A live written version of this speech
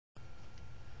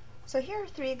So here are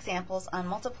three examples on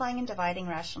multiplying and dividing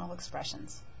rational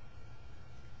expressions.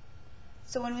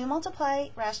 So when we multiply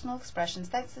rational expressions,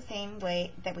 that's the same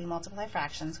way that we multiply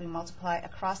fractions. We multiply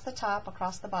across the top,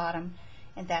 across the bottom,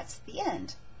 and that's the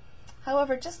end.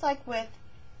 However, just like with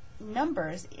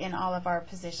numbers in all of our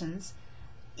positions,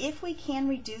 if we can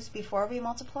reduce before we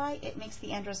multiply, it makes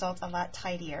the end result a lot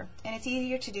tidier. And it's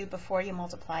easier to do before you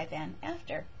multiply than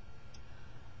after.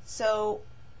 So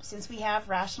since we have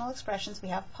rational expressions, we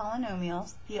have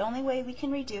polynomials, the only way we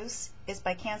can reduce is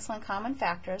by canceling common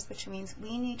factors, which means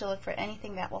we need to look for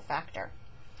anything that will factor.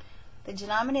 The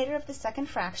denominator of the second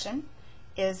fraction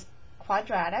is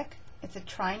quadratic. It's a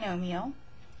trinomial.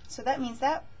 So that means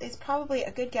that is probably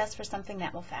a good guess for something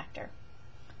that will factor.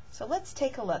 So let's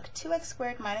take a look. 2x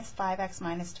squared minus 5x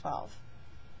minus 12.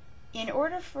 In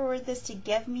order for this to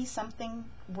give me something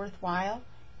worthwhile,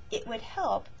 it would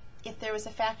help if there was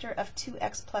a factor of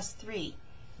 2x plus 3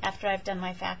 after I've done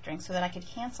my factoring so that I could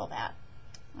cancel that.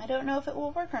 I don't know if it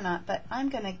will work or not, but I'm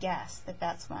going to guess that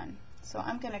that's one. So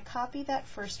I'm going to copy that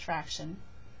first fraction.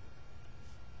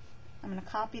 I'm going to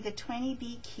copy the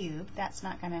 20b cubed. That's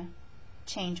not going to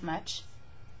change much.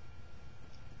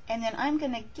 And then I'm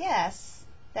going to guess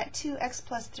that 2x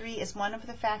plus 3 is one of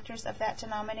the factors of that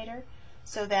denominator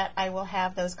so that I will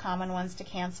have those common ones to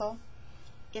cancel.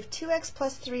 If 2x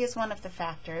plus 3 is one of the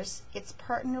factors, its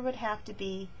partner would have to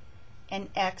be an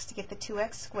x to get the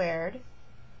 2x squared,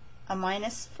 a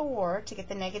minus 4 to get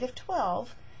the negative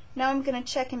 12. Now I'm going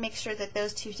to check and make sure that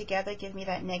those two together give me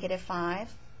that negative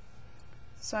 5.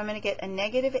 So I'm going to get a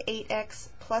negative 8x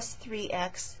plus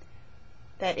 3x.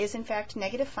 That is in fact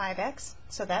negative 5x,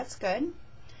 so that's good.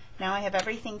 Now I have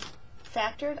everything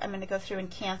factored. I'm going to go through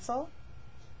and cancel.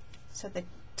 So the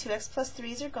 2x plus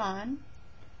 3's are gone.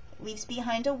 It leaves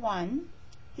behind a 1.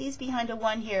 Leaves behind a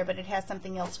 1 here, but it has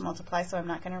something else to multiply, so I'm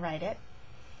not going to write it.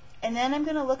 And then I'm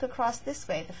going to look across this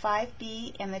way, the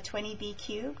 5b and the 20b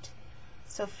cubed.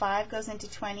 So 5 goes into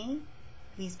 20,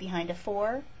 leaves behind a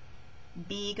 4.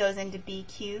 b goes into b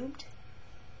cubed,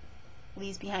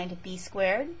 leaves behind a b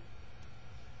squared.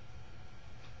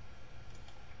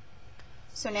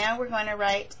 So now we're going to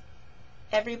write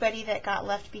everybody that got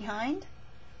left behind.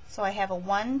 So I have a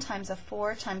 1 times a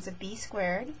 4 times a b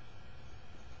squared,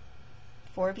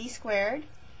 4b squared.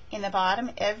 In the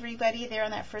bottom, everybody there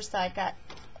on that first side got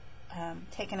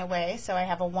taken away, so I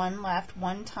have a 1 left,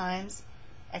 1 times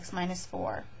x minus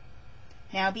 4.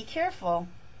 Now be careful,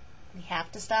 we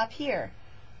have to stop here.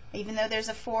 Even though there's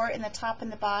a 4 in the top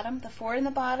and the bottom, the 4 in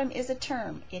the bottom is a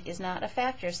term. It is not a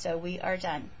factor, so we are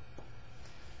done.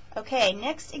 Okay,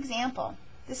 next example.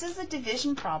 This is a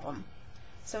division problem.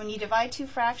 So when you divide two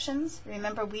fractions,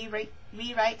 remember we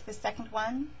rewrite the second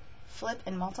one, flip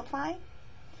and multiply.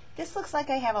 This looks like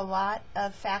I have a lot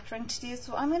of factoring to do,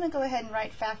 so I'm going to go ahead and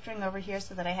write factoring over here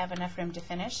so that I have enough room to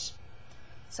finish.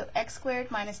 So x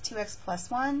squared minus 2x plus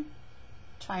 1,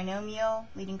 trinomial,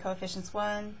 leading coefficients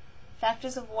 1,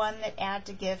 factors of 1 that add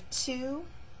to give 2.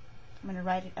 I'm going to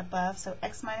write it above, so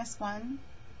x minus 1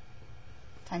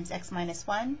 times x minus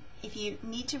 1. If you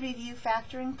need to review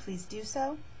factoring, please do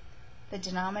so. The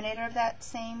denominator of that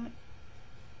same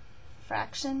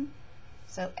fraction,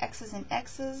 so x's and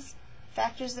x's,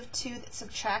 factors of 2 that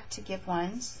subtract to give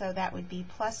 1, so that would be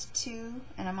plus 2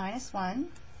 and a minus 1.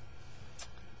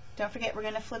 Don't forget we're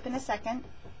going to flip in a second.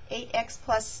 8x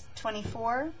plus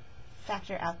 24,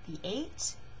 factor out the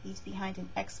 8, leaves behind an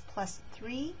x plus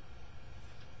 3.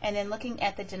 And then looking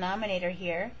at the denominator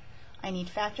here, I need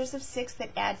factors of 6 that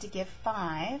add to give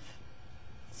 5.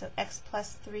 So x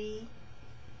plus 3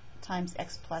 times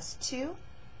x plus 2.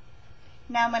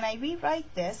 Now when I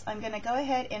rewrite this, I'm going to go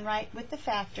ahead and write with the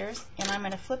factors, and I'm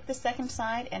going to flip the second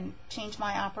side and change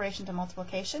my operation to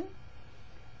multiplication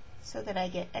so that I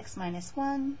get x minus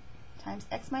 1 times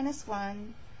x minus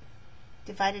 1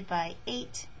 divided by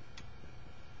 8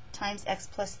 times x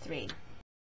plus 3.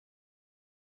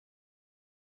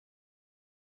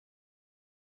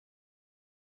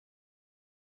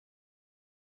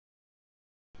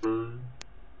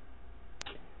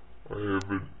 I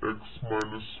have an x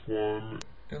minus 1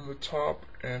 in the top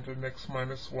and an x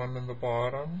minus 1 in the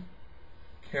bottom.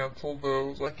 Cancel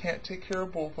those. I can't take care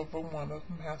of both of them. One of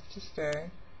them has to stay.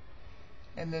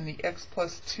 And then the x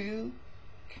plus 2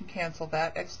 can cancel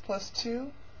that x plus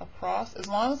 2 across. As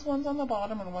long as one's on the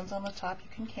bottom and one's on the top, you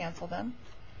can cancel them.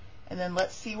 And then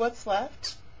let's see what's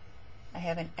left. I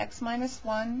have an x minus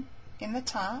 1 in the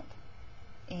top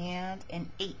and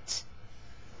an 8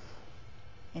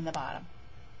 in the bottom.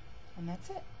 And that's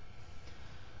it.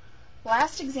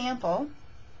 Last example,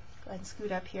 go ahead and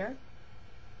scoot up here.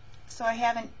 So I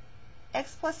have an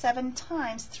x plus 7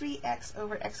 times 3x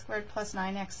over x squared plus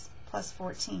 9x plus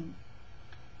 14.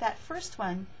 That first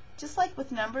one, just like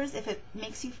with numbers, if it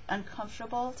makes you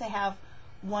uncomfortable to have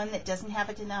one that doesn't have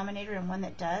a denominator and one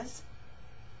that does,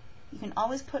 you can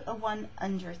always put a 1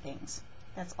 under things.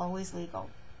 That's always legal.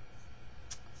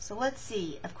 So let's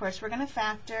see. Of course, we're going to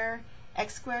factor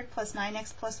x squared plus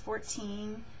 9x plus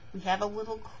 14. We have a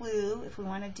little clue if we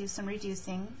want to do some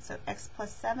reducing. So x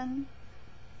plus 7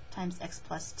 times x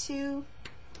plus 2.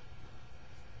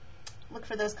 Look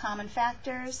for those common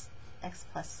factors. X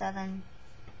plus 7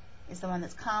 is the one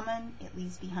that's common. It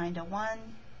leaves behind a 1.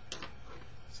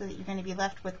 So that you're going to be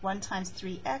left with 1 times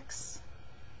 3x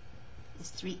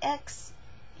is 3x,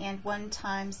 and 1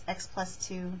 times x plus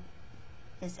 2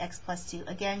 is x plus 2.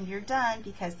 Again, you're done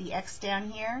because the x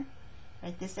down here,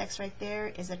 right, this x right there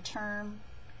is a term,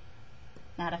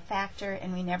 not a factor,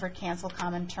 and we never cancel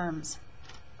common terms.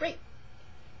 Great.